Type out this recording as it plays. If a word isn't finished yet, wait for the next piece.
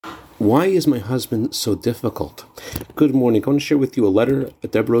Why is my husband so difficult? Good morning. I want to share with you a letter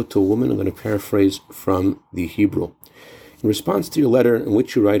Deborah wrote to a woman. I'm going to paraphrase from the Hebrew. In response to your letter in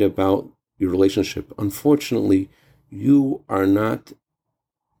which you write about your relationship, unfortunately, you are not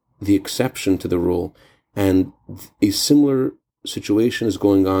the exception to the rule, and a similar situation is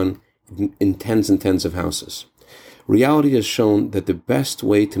going on in tens and tens of houses. Reality has shown that the best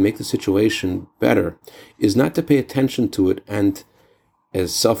way to make the situation better is not to pay attention to it and,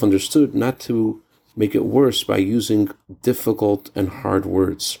 as self-understood, not to make it worse by using difficult and hard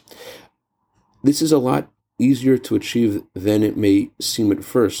words. This is a lot easier to achieve than it may seem at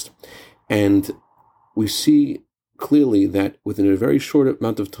first. And we see clearly that within a very short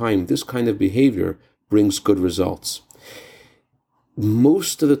amount of time, this kind of behavior brings good results.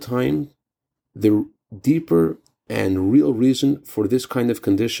 Most of the time, the deeper and real reason for this kind of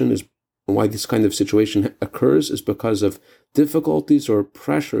condition is why this kind of situation occurs is because of difficulties or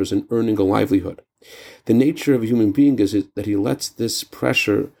pressures in earning a livelihood. The nature of a human being is that he lets this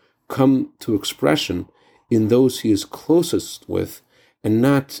pressure come to expression in those he is closest with and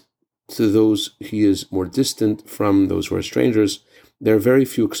not to those he is more distant from, those who are strangers. There are very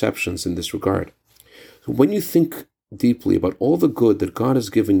few exceptions in this regard. So when you think deeply about all the good that God has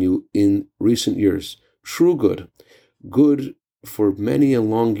given you in recent years, true good for many and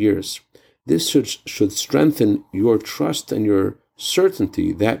long years, this should strengthen your trust and your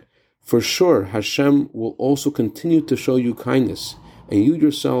certainty that for sure Hashem will also continue to show you kindness, and you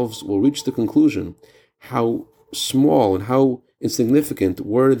yourselves will reach the conclusion how small and how insignificant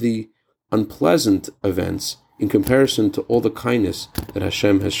were the unpleasant events in comparison to all the kindness that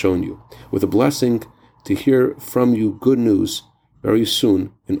Hashem has shown you. With a blessing to hear from you good news very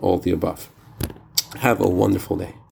soon in all the above. Have a wonderful day.